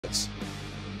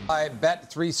By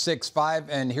Bet365,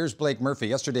 and here's Blake Murphy.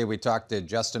 Yesterday we talked to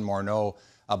Justin Morneau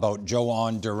about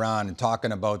Joan Duran and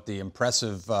talking about the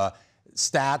impressive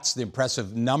stats, the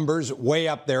impressive numbers, way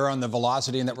up there on the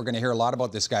velocity, and that we're going to hear a lot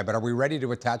about this guy. But are we ready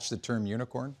to attach the term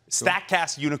unicorn?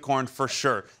 StatCast unicorn for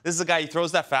sure. This is a guy, he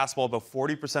throws that fastball about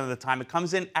 40% of the time. It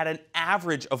comes in at an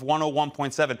average of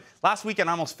 101.7. Last weekend,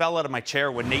 I almost fell out of my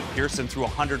chair when Nate Pearson threw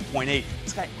 100.8.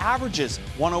 This guy averages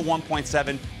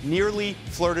 101.7, nearly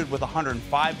flirted with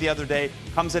 105 the other day,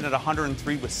 comes in at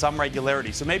 103 with some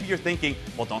regularity. So maybe you're thinking,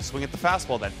 well, don't swing at the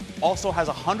fastball then. Also has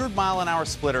a 100-mile-an-hour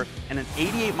splitter and an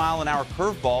 88-mile-an-hour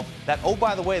curveball that, oh,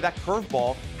 by the way, that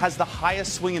curveball has the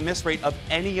highest swing and miss rate of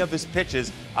any of his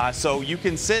pitches. So you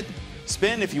can sit,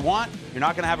 spin if you want. You're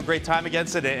not going to have a great time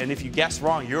against it. And if you guess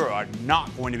wrong, you are not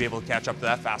going to be able to catch up to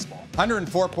that fastball.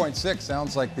 104.6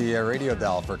 sounds like the radio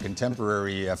dial for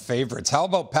contemporary favorites. How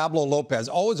about Pablo Lopez?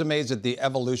 Always amazed at the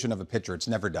evolution of a pitcher. It's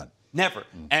never done. Never.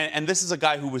 And this is a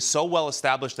guy who was so well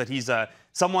established that he's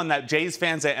someone that Jays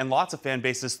fans and lots of fan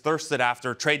bases thirsted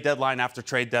after trade deadline after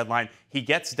trade deadline. He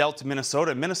gets dealt to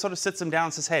Minnesota. Minnesota sits him down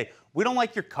and says, hey, we don't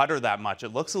like your cutter that much. It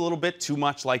looks a little bit too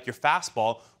much like your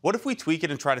fastball. What if we tweak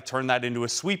it and try to turn that into a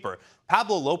sweeper?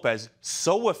 Pablo Lopez,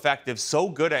 so effective, so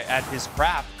good at his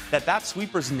craft, that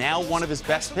sweeper's now one of his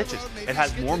best pitches. It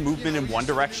has more movement in one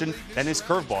direction than his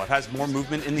curveball. It has more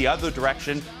movement in the other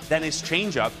direction than his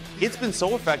changeup. It's been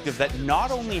so effective that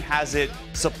not only has it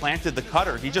supplanted the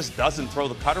cutter, he just doesn't throw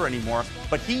the cutter anymore,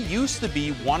 but he used to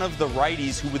be one of the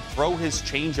righties who would throw his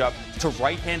changeup to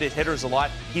right-handed hitters a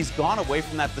lot. He's gone away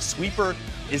from that. The sweeper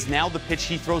is now the pitch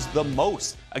he throws the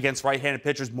most against right-handed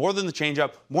pitchers, more than the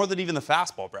changeup, more than even the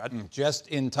fastball, Brad. Just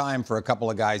in time for a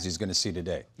couple of guys he's going to see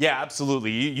today. Yeah,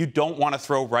 absolutely. You don't want to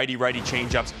throw righty-righty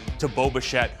changeups to Bo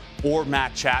Bichette or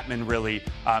Matt Chapman, really.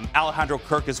 Alejandro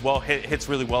Kirk as well hits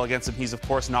really well against him. He's, of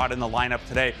course, not in the lineup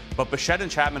today. But Bichette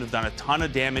and Chapman have done a ton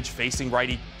of damage facing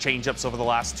righty changeups over the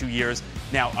last 2 years.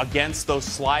 Now, against those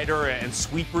slider and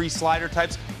sweepery slider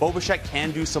types, Bo Bichette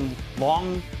can do some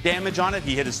long damage on it.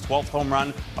 He hit his 12th home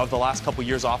run of the last couple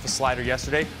years off a slider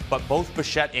yesterday. But both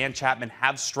Bichette and Chapman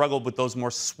have struggled with those more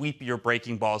sweepier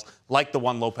breaking balls like the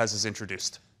one Lopez has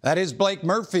introduced. That is Blake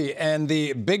Murphy and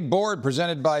the big board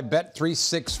presented by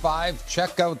Bet365.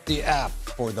 Check out the app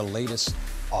for the latest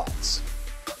odds.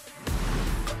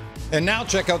 And now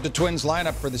check out the Twins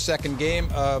lineup for the second game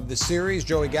of the series.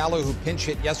 Joey Gallo, who pinch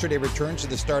hit yesterday, returns to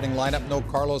the starting lineup. No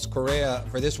Carlos Correa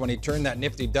for this one. He turned that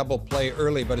nifty double play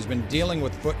early, but has been dealing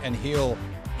with foot and heel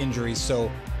injuries,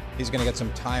 so he's going to get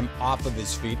some time off of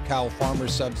his feet. Kyle Farmer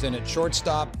subs in at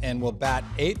shortstop and will bat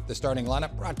 8th. The starting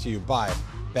lineup brought to you by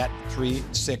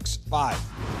Bet365.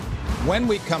 When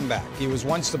we come back, he was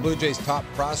once the Blue Jays' top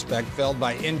prospect, felled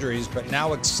by injuries, but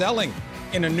now excelling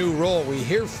in a new role. We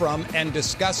hear from and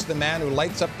discuss the man who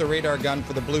lights up the radar gun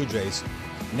for the Blue Jays,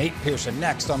 Nate Pearson,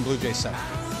 next on Blue Jays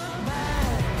Central.